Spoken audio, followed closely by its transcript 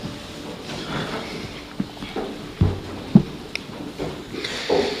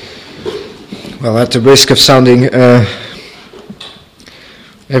Well, at the risk of sounding,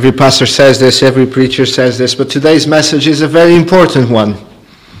 every pastor says this, every preacher says this, but today's message is a very important one.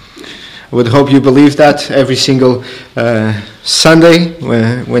 I would hope you believe that every single Sunday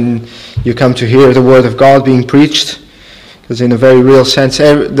when you come to hear the Word of God being preached, because in a very real sense,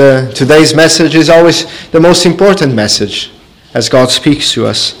 today's message is always the most important message as God speaks to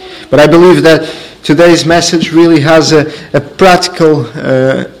us. But I believe that today's message really has a practical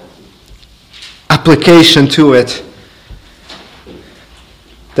application to it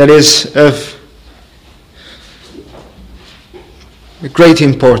that is of great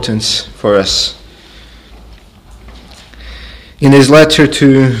importance for us. In his letter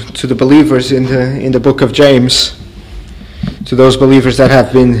to the believers in the book of James, to those believers that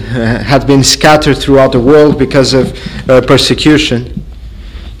had been scattered throughout the world because of persecution,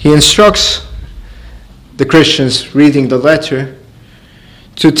 he instructs the Christians reading the letter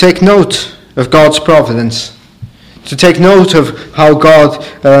to take note of God's providence, to take note of how God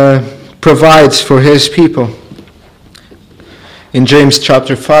provides for his people. In James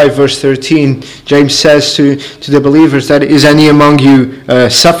chapter 5, verse 13, James says to the believers that, "Is any among you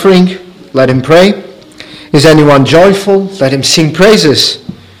suffering? Let him pray. Is anyone joyful? Let him sing praises."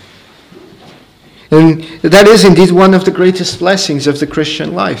 And that is indeed one of the greatest blessings of the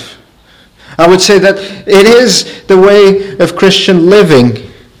Christian life. I would say that it is the way of Christian living.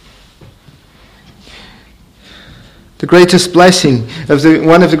 The greatest blessing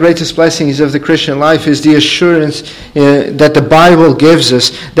one of the greatest blessings of the Christian life is the assurance that the Bible gives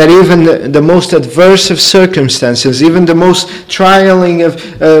us that even the most adverse of circumstances, even the most trialing of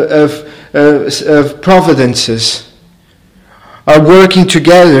providences, are working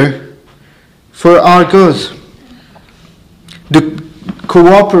together for our good,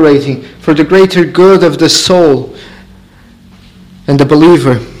 cooperating for the greater good of the soul and the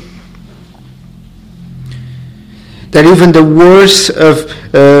believer. That even the worst of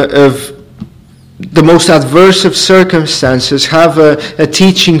the most adverse of circumstances have a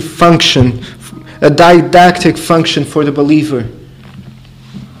teaching function, a didactic function for the believer.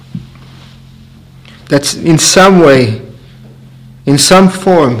 That in some way, in some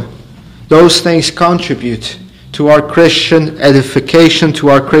form, those things contribute to our Christian edification, to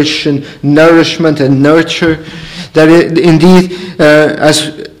our Christian nourishment and nurture. That indeed,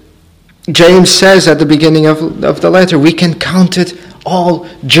 as James says at the beginning of the letter, we can count it all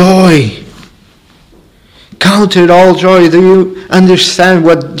joy. Count it all joy. Do you understand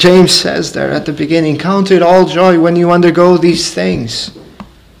what James says there at the beginning? Count it all joy when you undergo these things.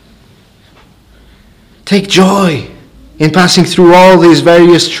 Take joy in passing through all these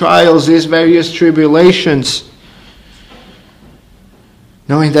various trials, these various tribulations,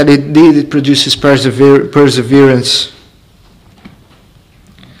 knowing that indeed it produces perseverance.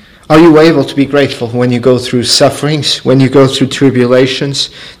 Are you able to be grateful when you go through sufferings, when you go through tribulations,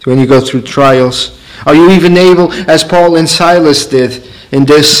 when you go through trials? Are you even able, as Paul and Silas did in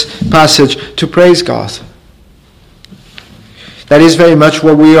this passage, to praise God? That is very much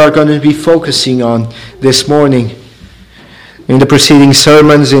what we are going to be focusing on this morning. In the preceding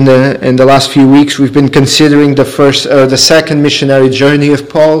sermons in the last few weeks, we've been considering the second missionary journey of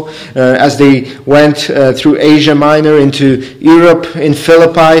Paul as they went through Asia Minor into Europe. In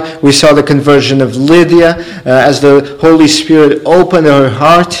Philippi, we saw the conversion of Lydia as the Holy Spirit opened her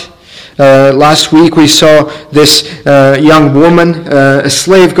heart. Last week we saw this young woman, a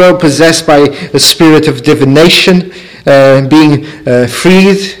slave girl possessed by a spirit of divination, being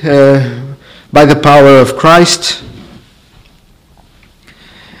freed by the power of Christ.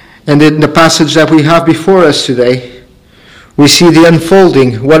 And in the passage that we have before us today, we see the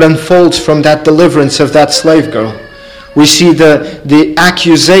unfolding, what unfolds from that deliverance of that slave girl. We see the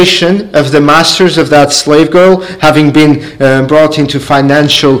accusation of the masters of that slave girl having been brought into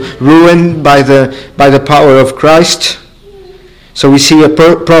financial ruin by the power of Christ. So we see a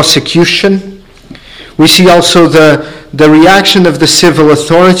prosecution. We see also the reaction of the civil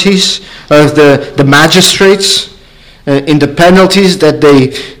authorities, of the magistrates, in the penalties that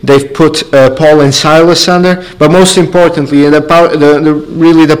they've put Paul and Silas under. But most importantly, and the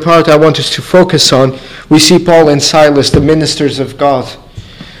part I want us to focus on, we see Paul and Silas, the ministers of God.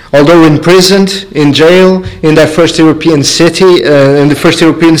 Although imprisoned, in jail, in their first European city, in the first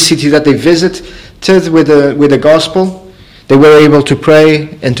European city that they visited with the gospel, they were able to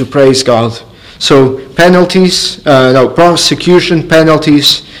pray and to praise God. So prosecution,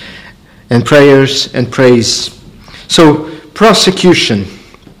 penalties, and prayers and praise. So, prosecution.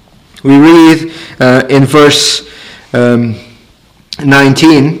 We read in verse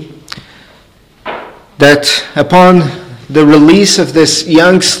 19 that upon the release of this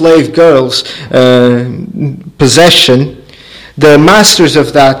young slave girl's possession, the masters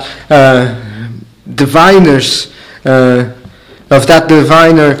of that diviners, of that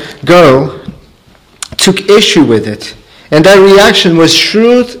diviner girl, took issue with it. And their reaction was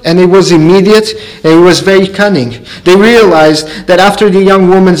shrewd, and it was immediate, and it was very cunning. They realized that after the young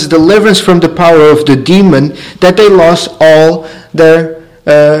woman's deliverance from the power of the demon, that they lost all their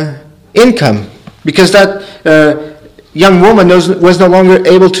income. Because that young woman was no longer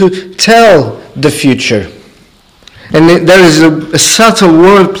able to tell the future. And there is a subtle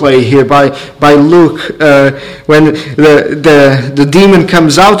wordplay here by Luke when the demon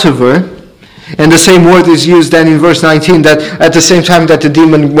comes out of her. And the same word is used then in verse 19, that at the same time that the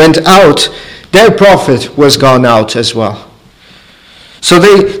demon went out, their profit was gone out as well. So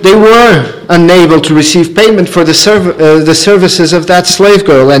they were unable to receive payment for the services of that slave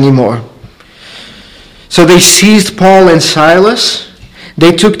girl anymore. So they seized Paul and Silas.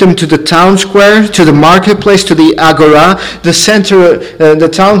 They took them to the town square, to the marketplace, to the agora, the center,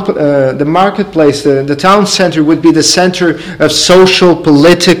 the marketplace, the town center would be the center of social,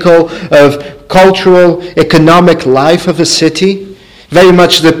 political, of cultural, economic life of a city. Very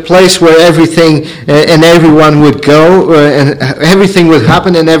much the place where everything and everyone would go, and everything would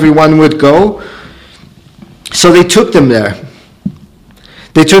happen and everyone would go. So they took them there.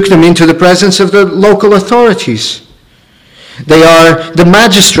 They took them into the presence of the local authorities. They are the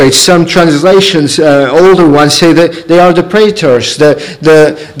magistrates. Some translations, older ones, say that they are the praetors,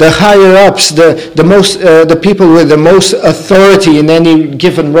 the higher ups, the people with the most authority in any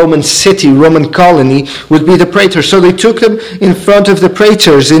given Roman city, Roman colony, would be the praetors. So they took them in front of the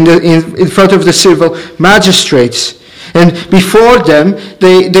praetors, in front of the civil magistrates, and before them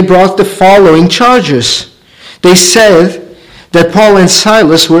they brought the following charges. They said that Paul and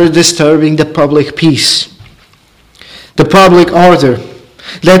Silas were disturbing the public peace, the public order,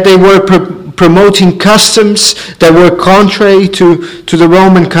 that they were promoting customs that were contrary to the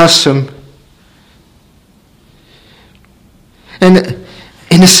Roman custom. And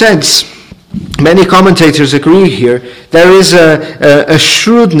in a sense, many commentators agree here. There is a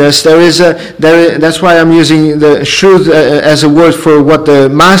shrewdness. That's why I'm using the shrewd as a word for what the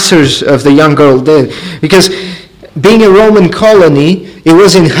masters of the young girl did. Because being a Roman colony, it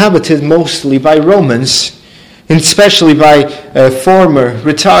was inhabited mostly by Romans, especially by former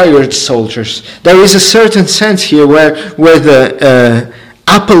retired soldiers. There is a certain sense here where the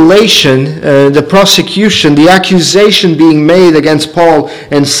appellation, the prosecution, the accusation being made against Paul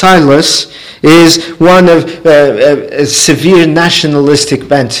and Silas is one of a severe nationalistic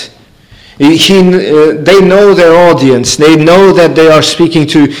bent. They know their audience. They know that they are speaking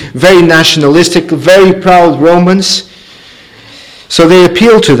to very nationalistic, very proud Romans. So they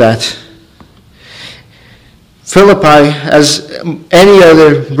appeal to that. Philippi, as any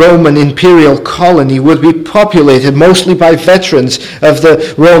other Roman imperial colony, would be populated mostly by veterans of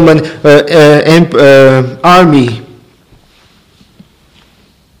the Roman army.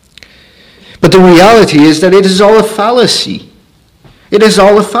 But the reality is that it is all a fallacy. It is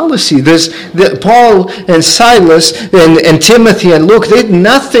all a fallacy. Paul and Silas and Timothy and Luke did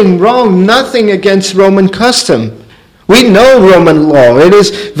nothing wrong, nothing against Roman custom. We know Roman law. It is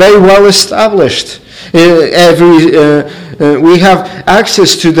very well established. We have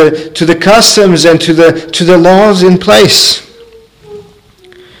access to the customs and to the laws in place.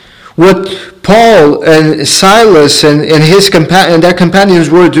 What Paul and Silas and their companions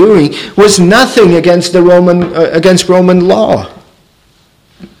were doing was nothing against Roman law.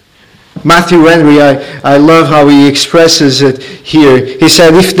 Matthew Henry, I love how he expresses it here. He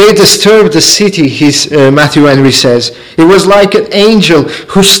said, if they disturbed the city, Matthew Henry says, it was like an angel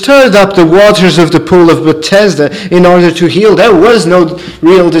who stirred up the waters of the pool of Bethesda in order to heal. There was no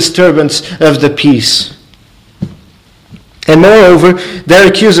real disturbance of the peace. And moreover, their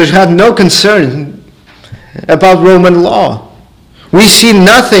accusers had no concern about Roman law. We see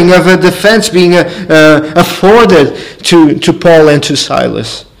nothing of a defense being afforded to Paul and to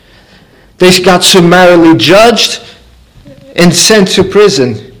Silas. They got summarily judged and sent to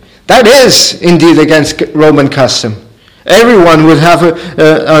prison. That is indeed against Roman custom. Everyone would have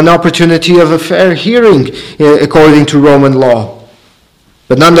an opportunity of a fair hearing according to Roman law.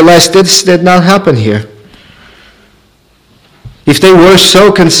 But nonetheless, this did not happen here. If they were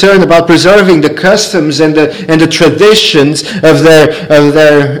so concerned about preserving the customs and the traditions of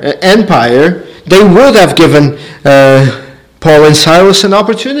their empire, they would have given Paul and Silas an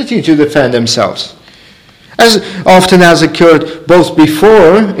opportunity to defend themselves. as often has occurred both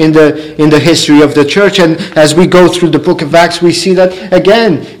before in the history of the church, and as we go through the book of Acts, we see that,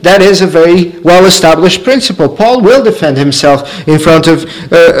 again, that is a very well-established principle. Paul will defend himself in front of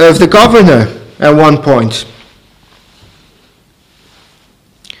the governor at one point.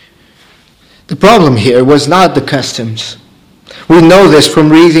 The problem here was not the customs. We know this from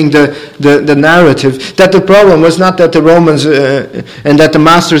reading the narrative, that the problem was not that the Romans and that the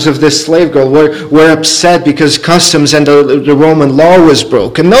masters of this slave girl were upset because customs and the Roman law was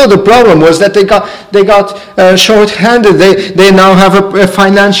broken. No, the problem was that they got short-handed. They now have a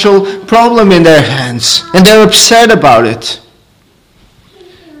financial problem in their hands, and they're upset about it.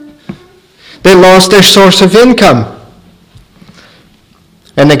 They lost their source of income.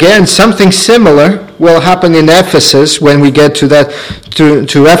 And again, something similar will happen in Ephesus when we get to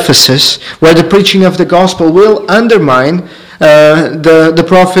Ephesus, where the preaching of the gospel will undermine the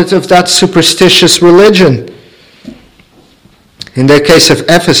profit of that superstitious religion. In the case of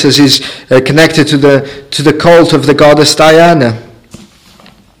Ephesus, is connected to the cult of the goddess Diana.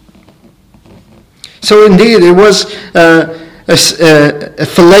 So indeed, it was a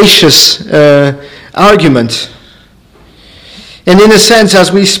fallacious argument. And in a sense,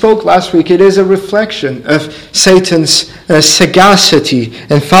 as we spoke last week, it is a reflection of Satan's sagacity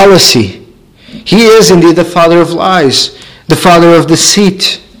and fallacy. He is indeed the father of lies, the father of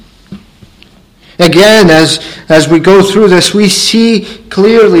deceit. Again, as we go through this, we see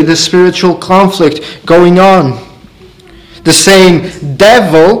clearly the spiritual conflict going on. The same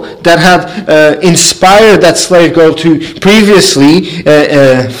devil that had inspired that slave girl to previously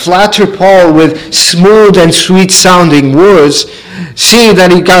flatter Paul with smooth and sweet-sounding words, seeing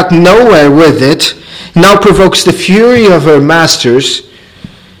that he got nowhere with it, now provokes the fury of her masters,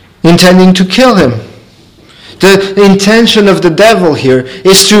 intending to kill him. The intention of the devil here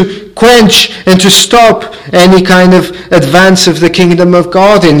is to quench and to stop any kind of advance of the kingdom of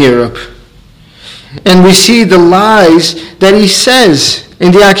God in Europe. And we see the lies that he says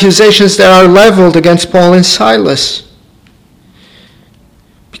in the accusations that are leveled against Paul and Silas.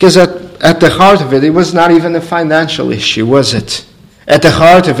 Because at the heart of it, it was not even a financial issue, was it? At the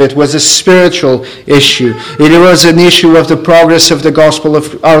heart of it was a spiritual issue. It was an issue of the progress of the gospel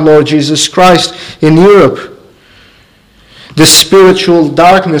of our Lord Jesus Christ in Europe. The spiritual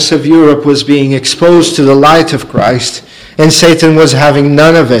darkness of Europe was being exposed to the light of Christ, and Satan was having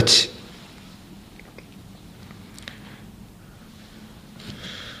none of it.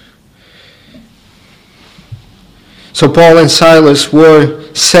 So Paul and Silas were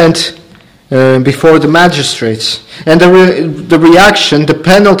sent before the magistrates. And the reaction, the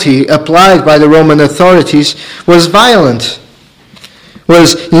penalty applied by the Roman authorities was violent.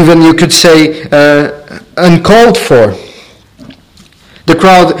 Was even, you could say, uncalled for. The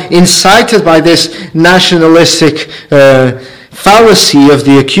crowd, incited by this nationalistic fallacy of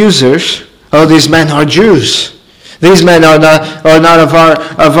the accusers, oh, these men are Jews. These men are not of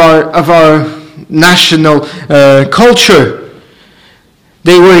our national culture.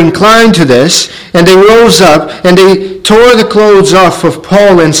 They were inclined to this, and they rose up and they tore the clothes off of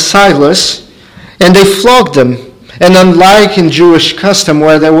Paul and Silas, and they flogged them. And unlike in Jewish custom,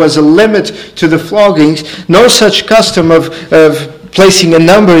 where there was a limit to the floggings, no such custom of placing a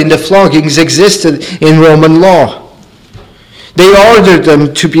number in the floggings existed in Roman law. They ordered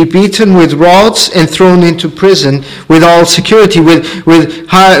them to be beaten with rods and thrown into prison with all security, with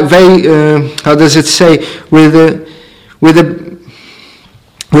high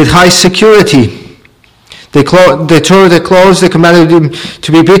security. They tore their clothes. They commanded them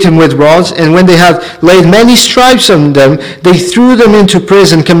to be beaten with rods, and when they had laid many stripes on them, they threw them into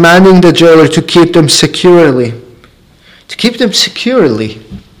prison, commanding the jailer to keep them securely. To keep them securely.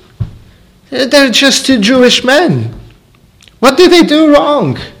 They're just two Jewish men. What did they do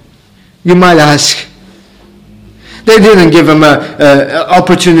wrong? You might ask. They didn't give them an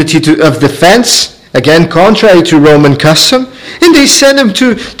opportunity of defense, again contrary to Roman custom, and they sent them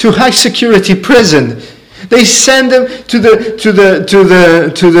to high security prison. They send them to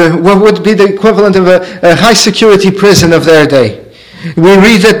the what would be the equivalent of a high security prison of their day. We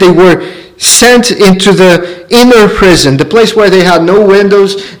read that they were sent into the inner prison, the place where they had no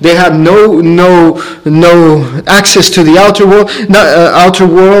windows, they had no access to the outer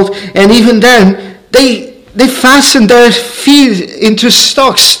world, and even then they fastened their feet into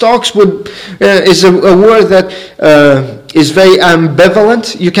stocks. Stocks is a word that is very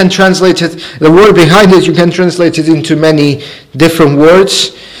ambivalent. You can translate it, the word behind it, you can translate it into many different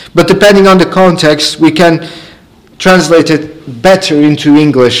words, but depending on the context, we can translate it better into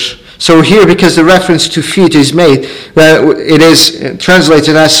English. So here, because the reference to feet is made, it is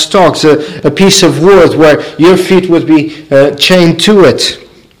translated as stocks, a piece of wood where your feet would be chained to it.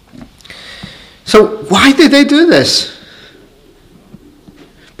 So why did they do this?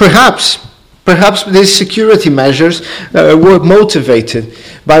 Perhaps these security measures were motivated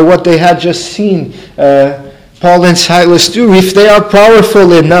by what they had just seen Paul and Silas do. If they are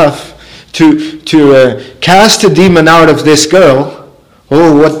powerful enough to cast a demon out of this girl,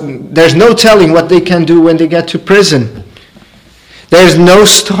 there's no telling what they can do when they get to prison. There's no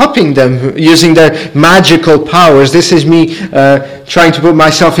stopping them using their magical powers. This is me trying to put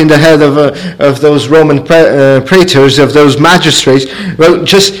myself in the head of those Roman praetors, of those magistrates. Well,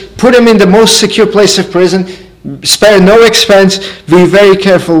 just put them in the most secure place of prison. Spare no expense. Be very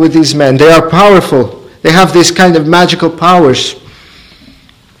careful with these men. They are powerful. They have this kind of magical powers.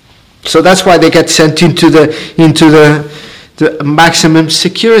 So that's why they get sent into the maximum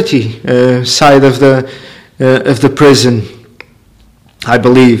security side of the prison, I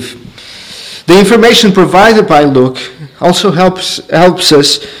believe. The information provided by Luke also helps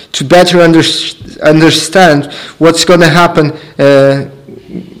us to better understand what's going to happen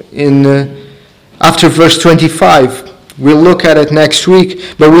after verse 25. We'll look at it next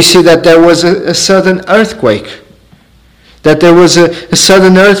week, but we see that there was a sudden earthquake. That there was a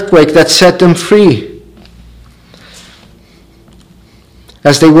sudden earthquake that set them free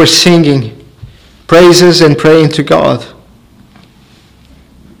as they were singing praises and praying to God.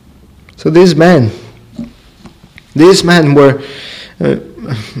 So these men were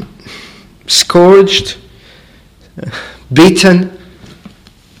scourged, beaten.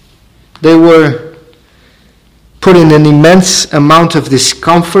 They were put in an immense amount of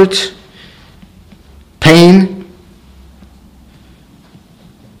discomfort, pain.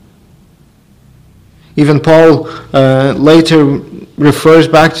 Even Paul later refers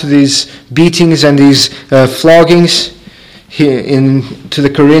back to these beatings and these floggings to the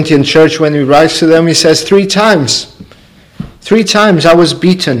Corinthian church. When he writes to them, he says, 3 times I was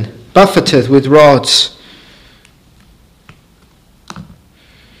beaten, buffeted with rods.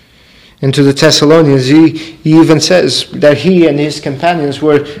 And to the Thessalonians, he even says that he and his companions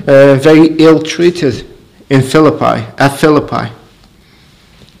were very ill-treated at Philippi.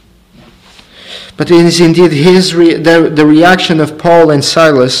 But it is indeed the reaction of Paul and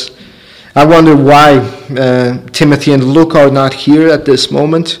Silas. I wonder why Timothy and Luke are not here at this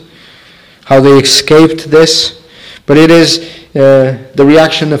moment, how they escaped this. But it is the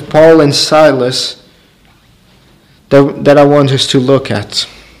reaction of Paul and Silas that I want us to look at.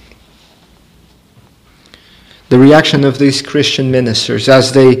 The reaction of these Christian ministers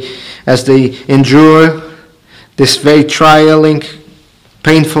as they endure this very trialing,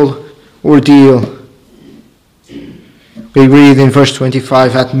 painful ordeal. We read in verse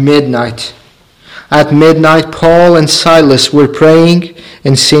 25, At midnight, Paul and Silas were praying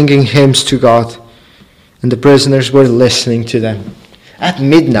and singing hymns to God, and the prisoners were listening to them. At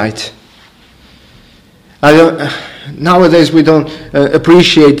midnight. Nowadays we don't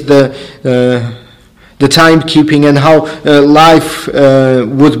appreciate the timekeeping and how life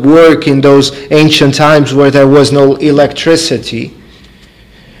would work in those ancient times where there was no electricity.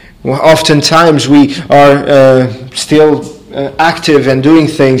 Well, oftentimes we are still active and doing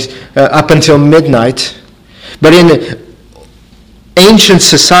things up until midnight. But in ancient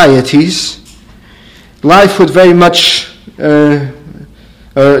societies, life would very much, daily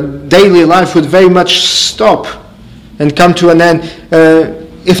life would very much stop and come to an end,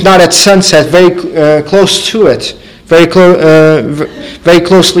 if not at sunset, very close to it, very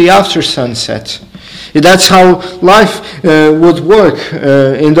closely after sunset. That's how life would work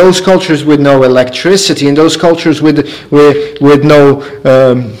in those cultures with no electricity, in those cultures with no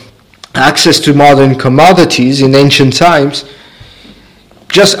access to modern commodities in ancient times.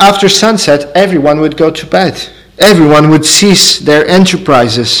 Just after sunset, everyone would go to bed. Everyone would cease their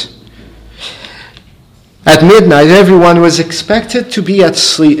enterprises. At midnight, everyone was expected to be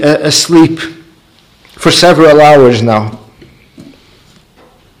asleep for several hours now.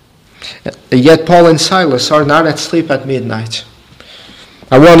 Yet Paul and Silas are not asleep at midnight.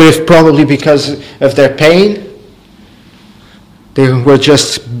 I wonder if probably because of their pain, they were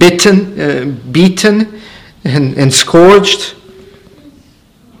just beaten and scourged.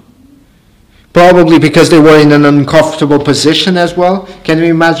 Probably because they were in an uncomfortable position as well. Can you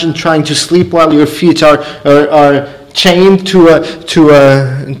imagine trying to sleep while your feet are chained to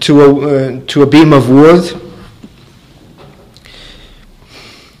a beam of wood?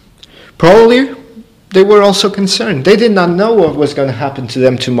 Probably they were also concerned. They did not know what was going to happen to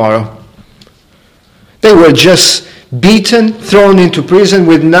them tomorrow. They were just beaten, thrown into prison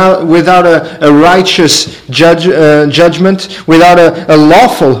without a righteous judgment, without a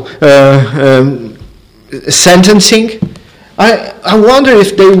lawful sentencing. I wonder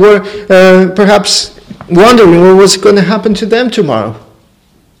if they were perhaps wondering what was going to happen to them tomorrow.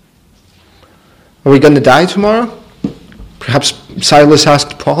 Are we going to die tomorrow? Perhaps Silas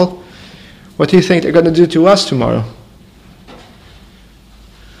asked Paul, what do you think they're going to do to us tomorrow?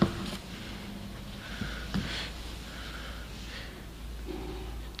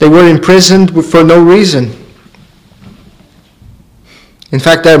 They were imprisoned for no reason. In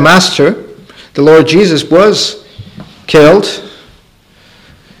fact, their master, the Lord Jesus, was killed.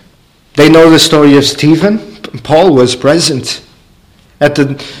 They know the story of Stephen. Paul was present at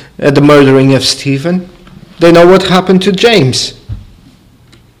the murdering of Stephen. They know what happened to James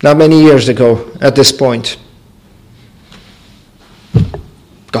not many years ago at this point.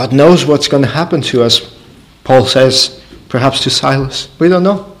 God knows what's going to happen to us, Paul says, perhaps to Silas. We don't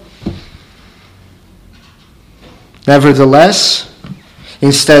know. Nevertheless,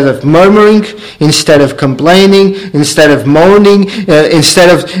 instead of murmuring, instead of complaining, instead of moaning, instead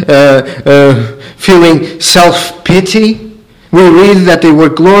of feeling self-pity, we read that they were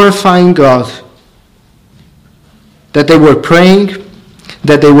glorifying God, that they were praying,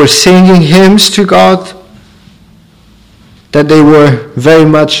 that they were singing hymns to God, that they were very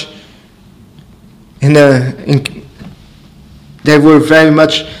much they were very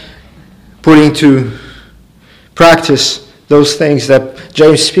much putting to practice those things that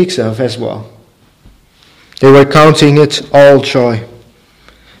James speaks of as well. They were counting it all joy.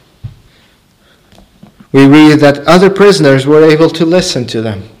 We read that other prisoners were able to listen to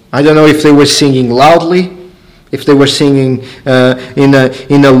them. I don't know if they were singing loudly, if they were singing in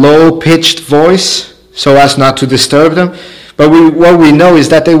a low-pitched voice so as not to disturb them. But what we know is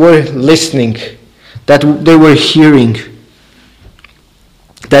that they were listening, that they were hearing,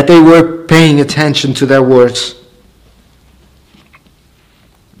 that they were paying attention to their words.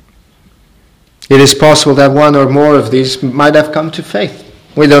 It is possible that one or more of these might have come to faith.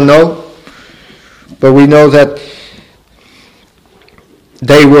 We don't know. But we know that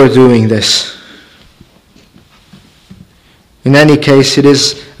they were doing this. In any case, it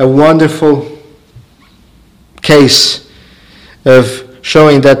is a wonderful case of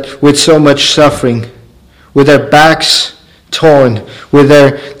showing that with so much suffering, with their backs torn, with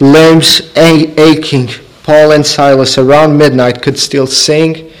their limbs aching, Paul and Silas around midnight could still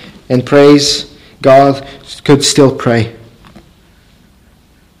sing and praise God, could still pray.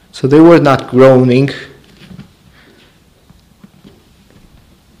 So they were not groaning.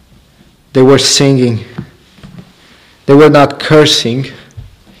 They were singing. They were not cursing.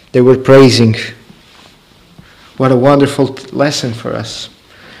 They were praising. What a wonderful lesson for us.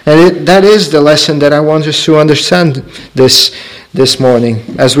 And that is the lesson that I want us to understand this morning.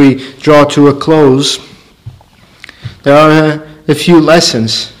 As we draw to a close, there are a few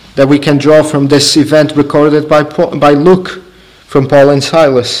lessons that we can draw from this event recorded by Luke from Paul and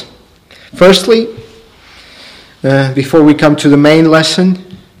Silas. Firstly, before we come to the main lesson,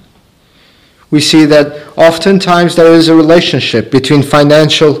 we see that oftentimes there is a relationship between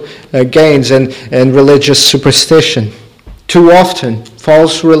financial gains and religious superstition. Too often,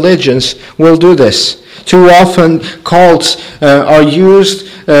 false religions will do this. Too often, cults are used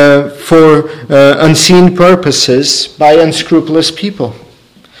for unseen purposes by unscrupulous people.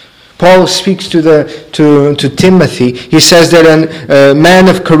 Paul speaks to Timothy. He says that a man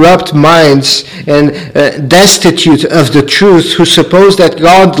of corrupt minds and destitute of the truth, who suppose that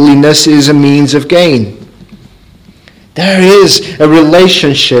godliness is a means of gain. There is a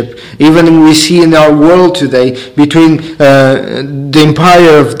relationship, even we see in our world today, between the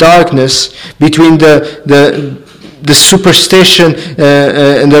empire of darkness, between the superstition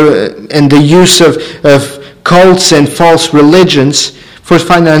and the use of cults and false religions for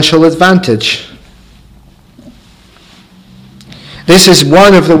financial advantage. This is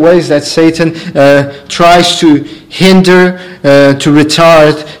one of the ways that Satan tries to hinder, to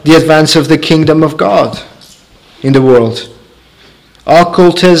retard the advance of the kingdom of God in the world.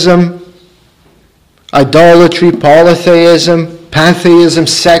 Occultism, idolatry, polytheism, pantheism,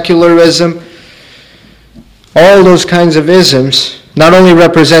 secularism, all those kinds of isms not only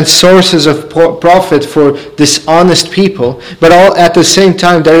represent sources of profit for dishonest people, but all at the same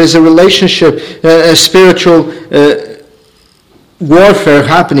time there is a relationship, a spiritual warfare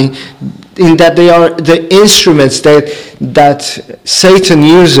happening, in that they are the instruments that Satan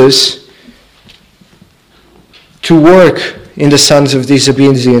uses to work in the sons of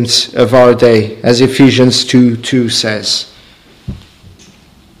disobedience of our day, as Ephesians 2:2 says.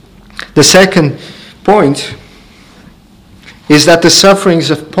 The second point is that the sufferings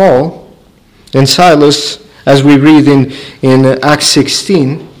of Paul and Silas, as we read in Acts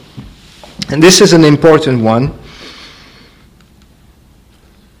 16, and this is an important one,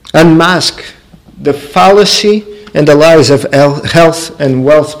 unmask the fallacy and the lies of health and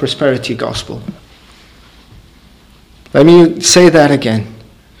wealth prosperity gospel. Let me say that again.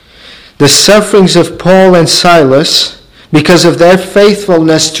 The sufferings of Paul and Silas, because of their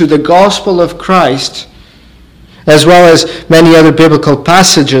faithfulness to the gospel of Christ, as well as many other biblical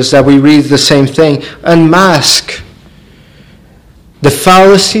passages that we read the same thing, unmask the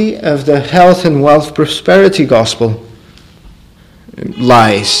fallacy of the health and wealth prosperity gospel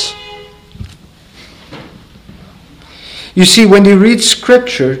lies. You see, when you read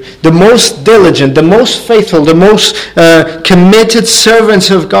Scripture, the most diligent, the most faithful, the most committed servants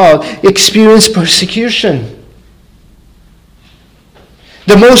of God experience persecution.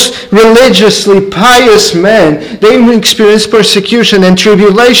 The most religiously pious men, they experience persecution and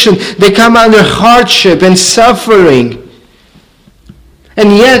tribulation. They come under hardship and suffering.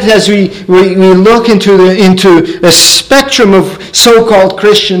 And yet, as we look into a spectrum of so-called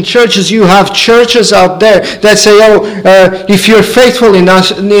Christian churches, you have churches out there that say, if you're faithful enough,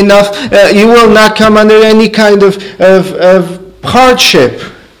 you will not come under any kind of hardship.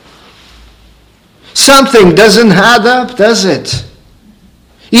 Something doesn't add up, does it?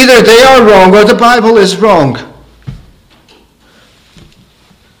 Either they are wrong or the Bible is wrong.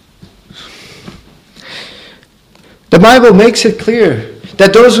 The Bible makes it clear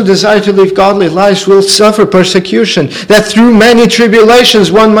that those who desire to live godly lives will suffer persecution, that through many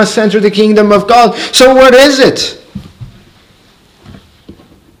tribulations one must enter the kingdom of God. So what is it?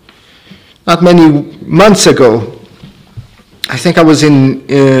 Not many months ago, I think I was in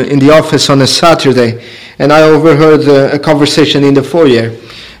the office on a Saturday, and I overheard a conversation in the foyer.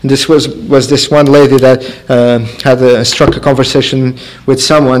 And this was this one lady that had struck a conversation with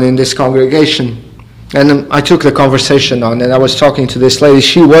someone in this congregation. And I took the conversation on, and I was talking to this lady.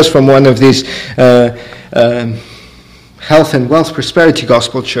 She was from one of these health and wealth prosperity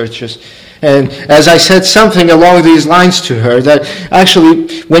gospel churches. And as I said something along these lines to her, that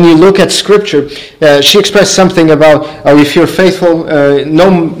actually, when you look at Scripture, she expressed something about, if you're faithful,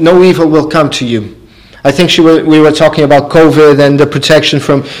 no evil will come to you. I think we were talking about COVID and the protection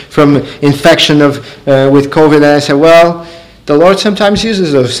from infection with COVID. And I said, well, the Lord sometimes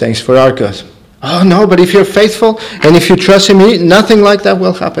uses those things for our good. Oh no, but if you're faithful and if you trust Him, nothing like that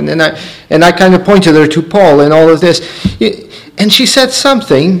will happen. And I kind of pointed her to Paul and all of this. And she said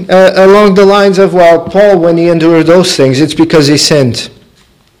something along the lines of, well, Paul, when he endured those things, it's because he sinned.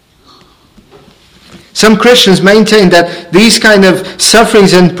 Some Christians maintain that these kind of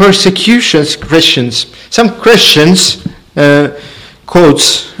sufferings and persecutions, some Christians,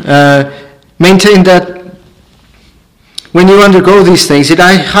 quotes, maintain that when you undergo these things, it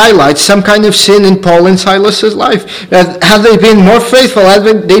highlights some kind of sin in Paul and Silas' life. Had they been more faithful, had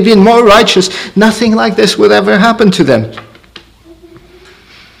they been more righteous, nothing like this would ever happen to them.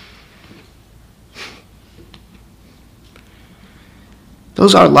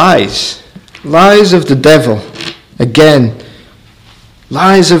 Those are lies. Lies of the devil. Again,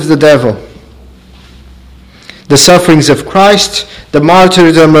 lies of the devil. The sufferings of Christ, the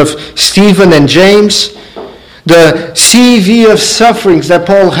martyrdom of Stephen and James, the CV of sufferings that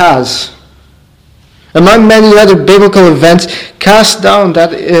Paul has, among many other biblical events, cast down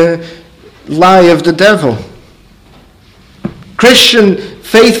that lie of the devil. Christian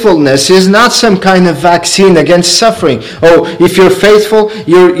faithfulness is not some kind of vaccine against suffering. Oh, if you're faithful,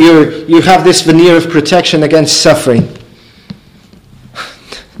 you have this veneer of protection against suffering.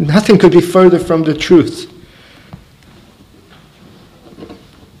 Nothing could be further from the truth.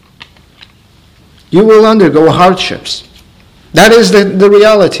 You will undergo hardships. That is the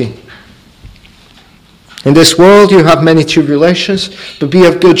reality. In this world you have many tribulations, but be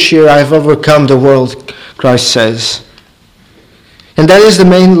of good cheer, I have overcome the world, Christ says. And that is the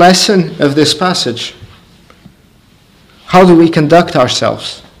main lesson of this passage. How do we conduct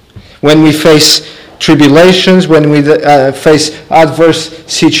ourselves when we face tribulations, when we face adverse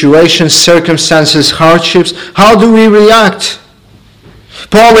situations, circumstances, hardships? How do we react?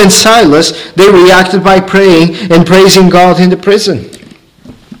 Paul and Silas, they reacted by praying and praising God in the prison.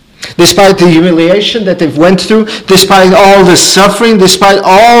 Despite the humiliation that they've went through, despite all the suffering, despite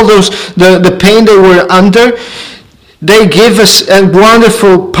all the pain they were under, they give us a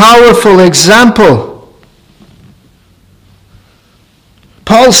wonderful, powerful example.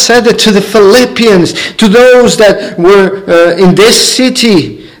 Paul said it to the Philippians, to those that were in this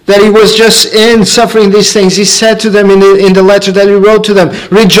city that he was just in, suffering these things. He said to them in the letter that he wrote to them,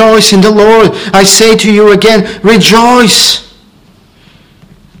 rejoice in the Lord. I say to you again, rejoice.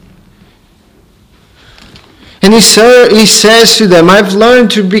 And he says to them, I've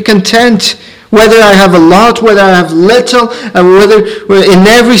learned to be content, whether I have a lot, whether I have little, and whether in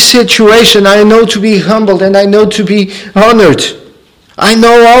every situation I know to be humbled and I know to be honored. I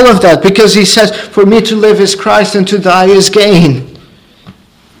know all of that because he says, for me to live is Christ and to die is gain.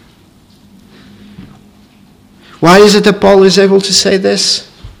 Why is it that Paul is able to say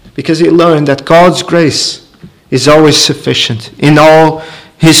this? Because he learned that God's grace is always sufficient in all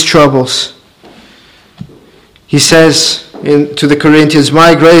his troubles. He says to the Corinthians,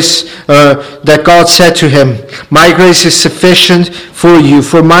 my grace, that God said to him, my grace is sufficient for you,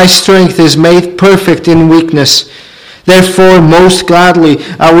 for my strength is made perfect in weakness. Therefore, most gladly,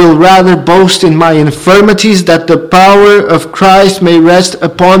 I will rather boast in my infirmities, that the power of Christ may rest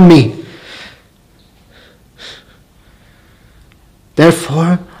upon me.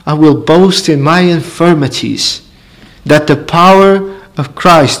 Therefore, I will boast in my infirmities, that the power of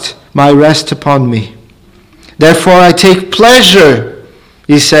Christ may rest upon me. Therefore, I take pleasure,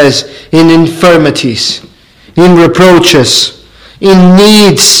 he says, in infirmities, in reproaches, in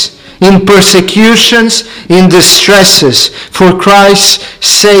needs, in persecutions, in distresses, for Christ's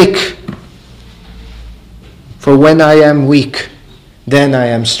sake. For when I am weak, then I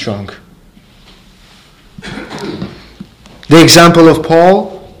am strong. The example of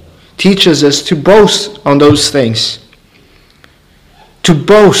Paul teaches us to boast on those things. To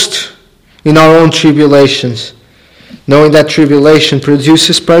boast in our own tribulations, knowing that tribulation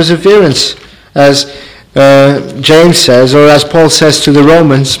produces perseverance, as James says, or as Paul says to the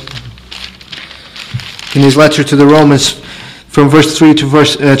Romans, in his letter to the Romans, from verse 3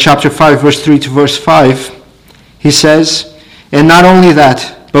 to chapter 5, verse 3 to verse 5, he says, and not only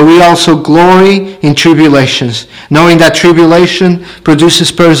that, but we also glory in tribulations, knowing that tribulation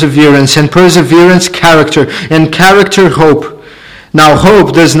produces perseverance, and perseverance character, and character hope. Now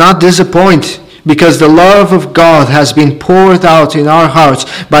hope does not disappoint, because the love of God has been poured out in our hearts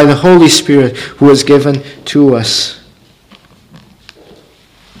by the Holy Spirit who was given to us.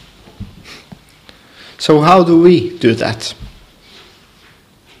 So how do we do that?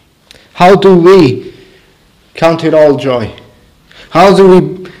 How do we count it all joy? How do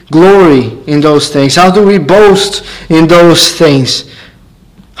we glory in those things? How do we boast in those things?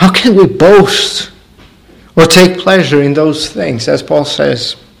 How can we boast or take pleasure in those things, as Paul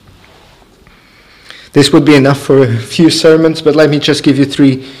says? This would be enough for a few sermons, but let me just give you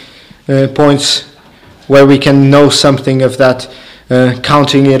 3 points where we can know something of that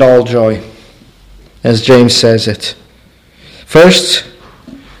counting it all joy, as James says it. First,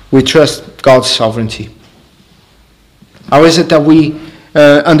 we trust God's sovereignty. How is it that we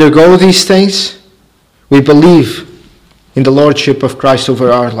undergo these things? We believe in the lordship of Christ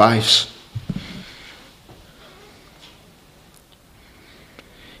over our lives.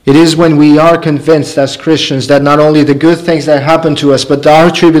 It is when we are convinced as Christians that not only the good things that happen to us, but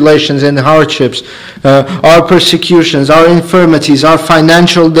our tribulations and hardships, our persecutions, our infirmities, our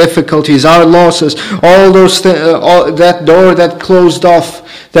financial difficulties, our losses, all those that door that closed off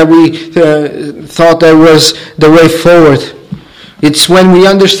that we thought there was the way forward. It's when we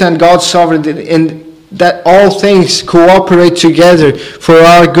understand God's sovereignty and that all things cooperate together for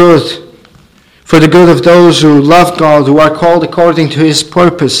our good, for the good of those who love God, who are called according to His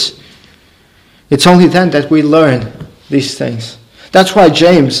purpose. It's only then that we learn these things. That's why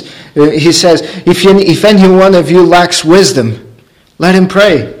James, he says, if any one of you lacks wisdom, let him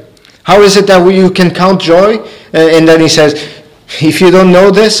pray. How is it that you can count joy? And then he says, if you don't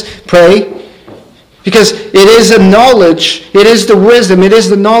know this, pray. Because it is a knowledge, it is the wisdom, it is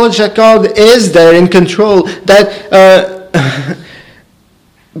the knowledge that God is there in control, that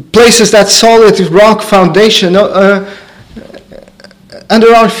places that solid rock foundation under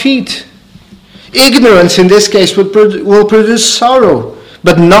our feet. Ignorance in this case will produce sorrow,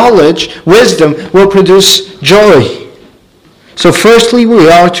 but knowledge, wisdom, will produce joy. So firstly, we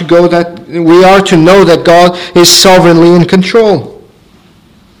are to know that God is sovereignly in control.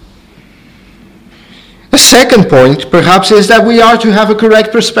 The second point, perhaps, is that we are to have a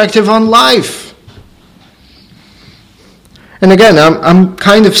correct perspective on life. And again, I'm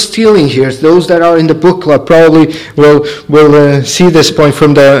kind of stealing here. Those that are in the book club probably will see this point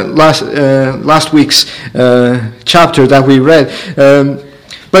from the last week's chapter that we read.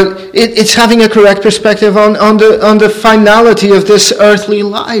 But it's having a correct perspective on the finality of this earthly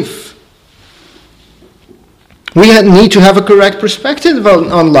life. We need to have a correct perspective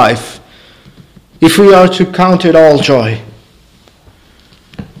on life if we are to count it all joy.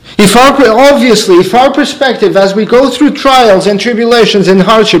 If our perspective as we go through trials and tribulations and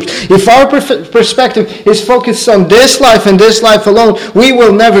hardships, if our perspective is focused on this life and this life alone, we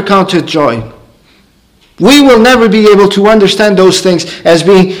will never count it joy. We will never be able to understand those things as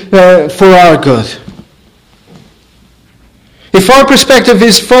being for our good. If our perspective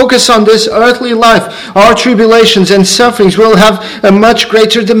is focused on this earthly life, our tribulations and sufferings will have a much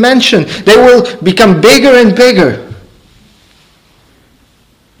greater dimension. They will become bigger and bigger.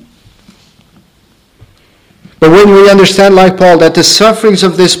 But when we understand, like Paul, that the sufferings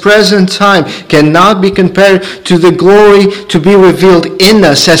of this present time cannot be compared to the glory to be revealed in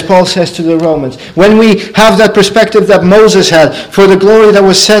us, as Paul says to the Romans. When we have that perspective that Moses had, for the glory that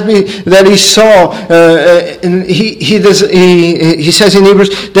was said that he saw, he says in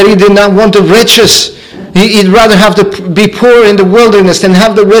Hebrews that he did not want the riches. He'd rather be poor in the wilderness than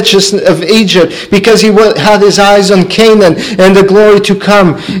have the riches of Egypt, because he had his eyes on Canaan and the glory to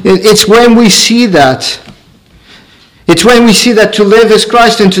come. It's when we see that. It's when we see that to live is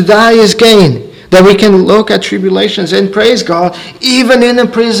Christ and to die is gain, that we can look at tribulations and praise God, even in a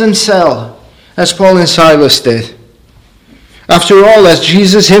prison cell, as Paul and Silas did. After all, as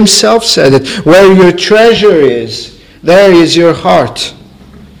Jesus himself said it, where your treasure is, there is your heart.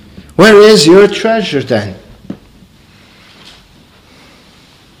 Where is your treasure then?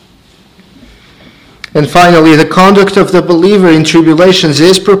 And finally, the conduct of the believer in tribulations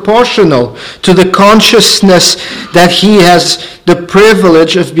is proportional to the consciousness that he has the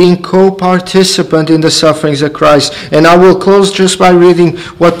privilege of being co-participant in the sufferings of Christ. And I will close just by reading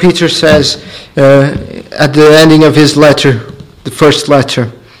what Peter says at the ending of his letter, the first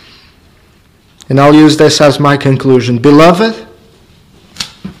letter. And I'll use this as my conclusion. Beloved,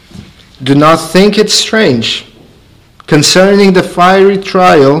 do not think it strange concerning the fiery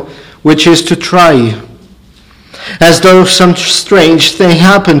trial which is to try you, as though some strange thing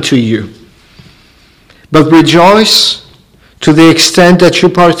happened to you. But rejoice to the extent that you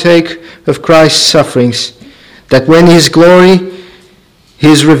partake of Christ's sufferings, that when his glory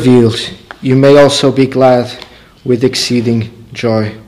is revealed, you may also be glad with exceeding joy.